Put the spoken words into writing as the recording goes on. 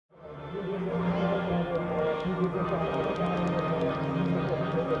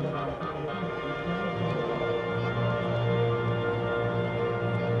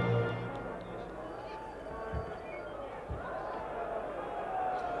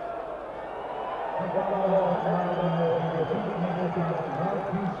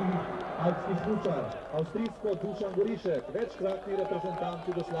Alpski smučar, avstrijsko Dušan Gorišek, večkratni reprezentant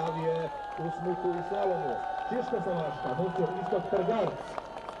Jugoslavije v smuku in slalomu. Češko-Slovaška, nosio Iztok Trgarc.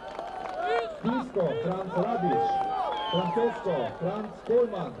 Finsko, Franz Rabič. Francosko, Franz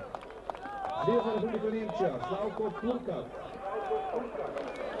Kohlmann. Zvezna Republika Nemčija, Slavko Turkak.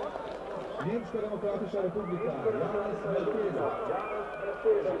 Nemška demokratična republika, Janis Merkel.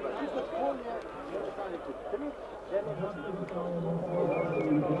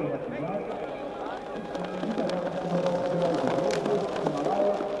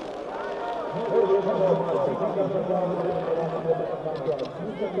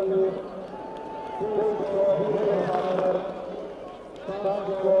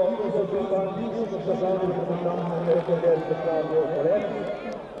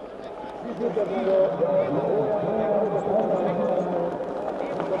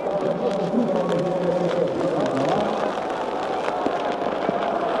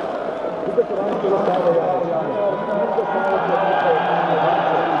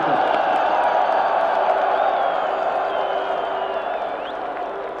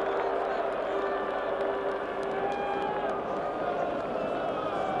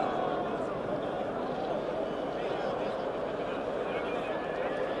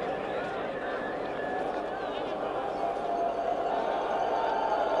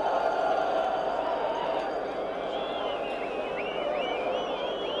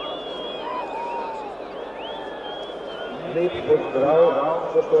 Lep pozdrav,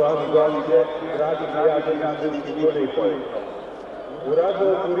 spoštovani gostje, dragi prijatelji smučarskih koletov. Uradno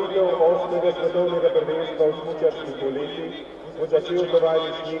otvoritev 8. svetovnega prvenstva v smučarskih koletih bo začel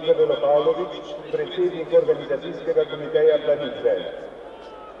tovariš Niko Belopavlović, predsednik organizacijskega komiteja Planice.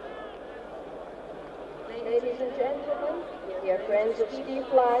 Ladies and gentlemen, dear friends of ski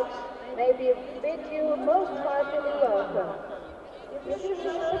flights, may we bid you most heartily welcome. This is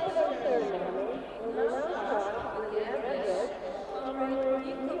the opening ceremony. We will now start with the address.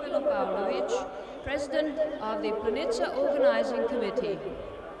 Niko Belopavlović, President of the Planica Organizing Committee.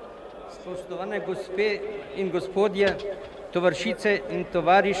 Spoštovane gospe in gospodje, tovarišice in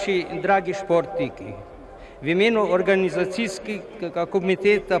tovariši, dragi športniki. V imenu organizacijskega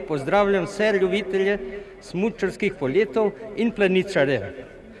komiteta pozdravljam vse ljubitelje smučarskih poletov in planičarje.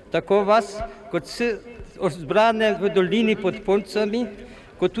 Tako vas, kot vse zbrane v dolini pod Poncami,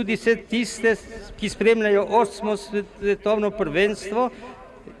 kot tudi vse tiste, ki spremljajo 8. svetovno prvenstvo,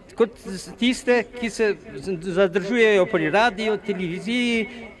 kot tiste, ki se zadržujejo pri radiju, televiziji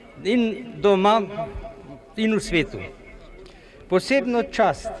in doma in v svetu. Posebno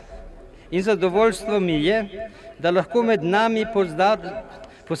čast in zadovoljstvo mi je, da lahko med nami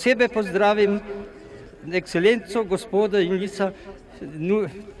posebej pozdravim ekscelenco gospoda Julisa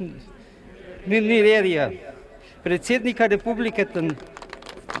Nyererija, predsednika Republike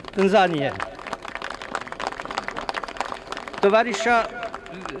Tanzanije, tovariša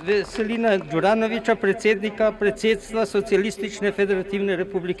Veselina Đuranovića, predsedstva Socialistične federativne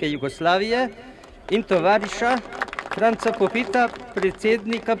republike Jugoslavije in tovariša Franca Popita,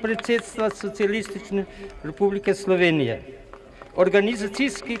 predsedstva Socialistične republike Slovenije.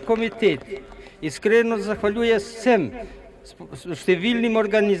 Organizacijski komitet iskreno zahvaljuje vsem številnim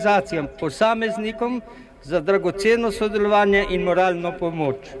organizacijam, posameznikom za dragoceno sodelovanje in moralno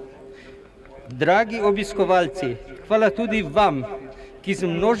pomoč. Dragi obiskovalci, hvala tudi vam, ki z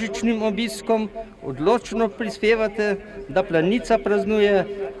množičnim obiskom odločno prispevate, da Planica praznuje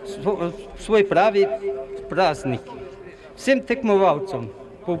svoj pravi praznik. Vsem tekmovalcem,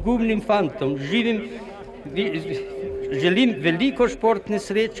 pogumnim fantom, želim veliko športne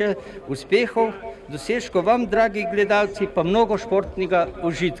sreče, uspehov, dosežkov vam, dragi gledalci, pa mnogo športnega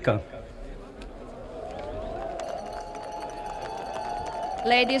užitka.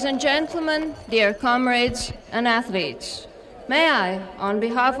 Ladies and gentlemen, dear comrades and athletes, may I, on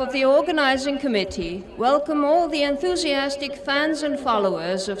behalf of the organizing committee, welcome all the enthusiastic fans and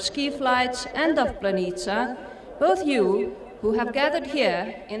followers of ski flights and of Planica, both you who have gathered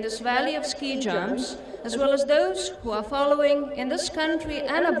here in this valley of ski jumps, as well as those who are following in this country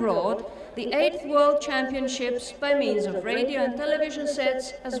and abroad the 8th World Championships by means of radio and television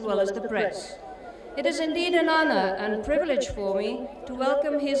sets, as well as the press. It is indeed an honor and privilege for me to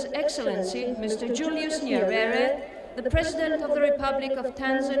welcome His Excellency, Mr. Julius Nyerere, the President of the Republic of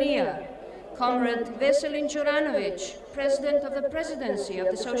Tanzania, Comrade Veselin Đuranović, President of the Presidency of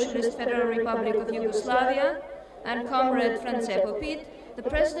the Socialist Federal Republic of Yugoslavia, and Comrade France Popit, the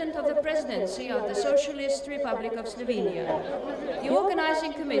President of the Presidency of the Socialist Republic of Slovenia. The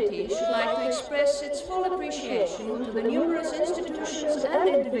organizing committee should like to express its full appreciation to the numerous institutions and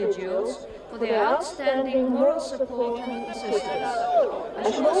individuals for their outstanding moral support and assistance.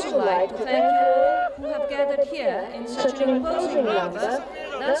 I should also like to thank you all who have gathered here in such an imposing number,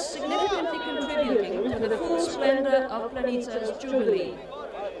 thus significantly contributing to the full splendor of Planica's Jubilee.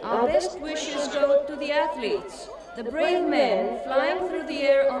 Our best wishes go to the athletes, the brave men flying through the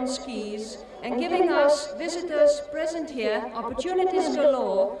air on skis and giving us, visitors present here, opportunities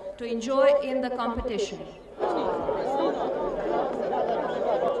galore to enjoy in the competition.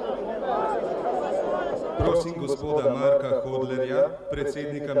 Prosim gospoda Marka Hodlerja,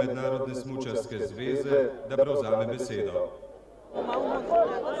 predsednika Mednarodne smučarske zveze, da prevzame besedo.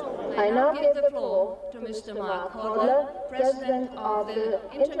 I now give the floor to Mr. Mark Hodler, President of the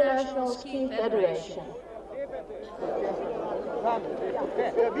International Ski Federation.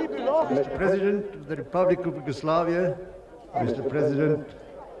 Mr. President of the Republic of Yugoslavia, Mr. President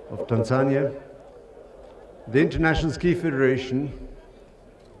of Tanzania, the International Ski Federation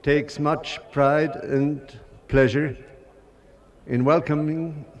takes much pride and pleasure in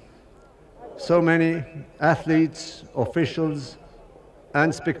welcoming so many athletes, officials,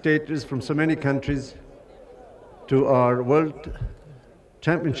 and spectators from so many countries to our World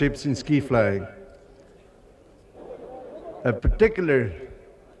Championships in ski flying. A particular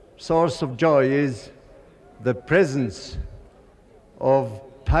source of joy is the presence of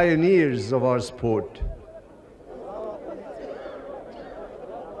pioneers of our sport.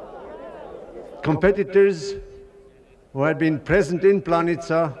 Competitors who had been present in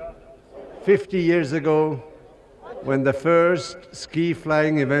Planica 50 years ago when the first ski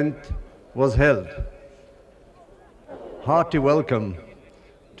flying event was held. Hearty welcome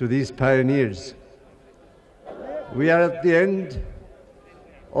to these pioneers. We are at the end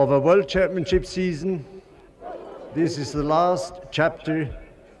of a World Championship season. This is the last chapter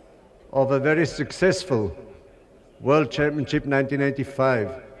of a very successful World Championship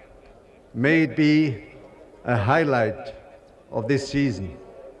 1985. May it be a highlight of this season.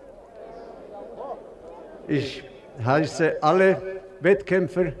 Ich heiße alle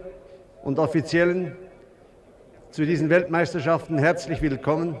Wettkämpfer und Offiziellen zu diesen Weltmeisterschaften herzlich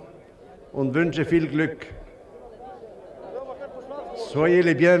willkommen und wünsche viel Glück. Soyez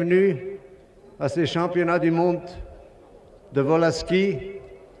les bienvenus à ces championnats du monde de vol à ski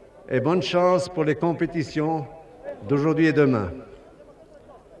et bonne chance pour les compétitions d'aujourd'hui et demain.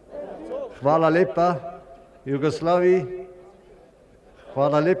 Hvala lepa Jugoslaviji,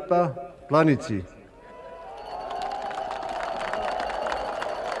 hvala lepa Planici.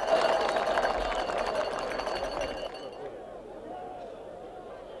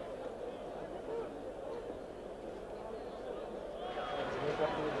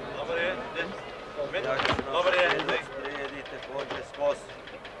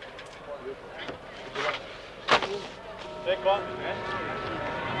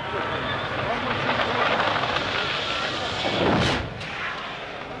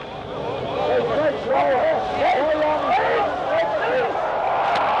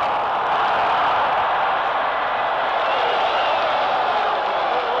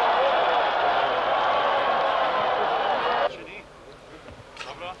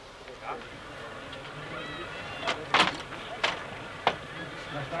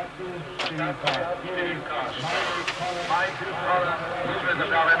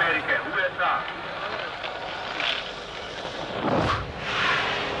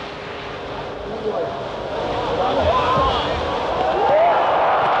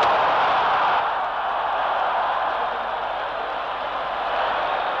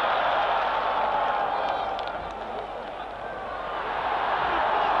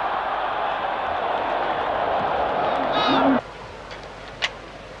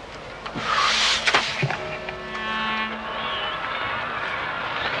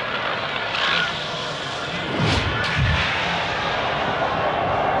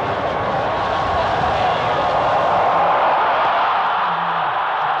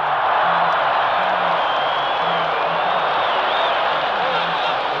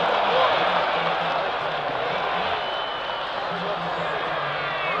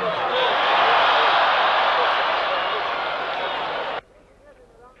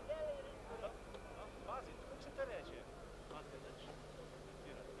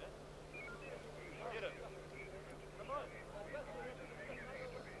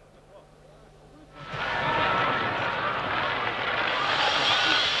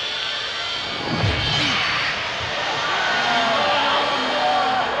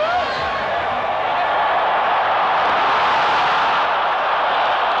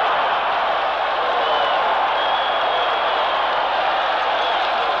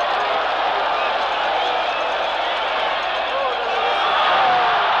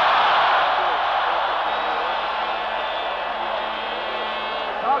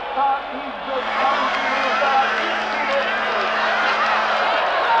 Planica is the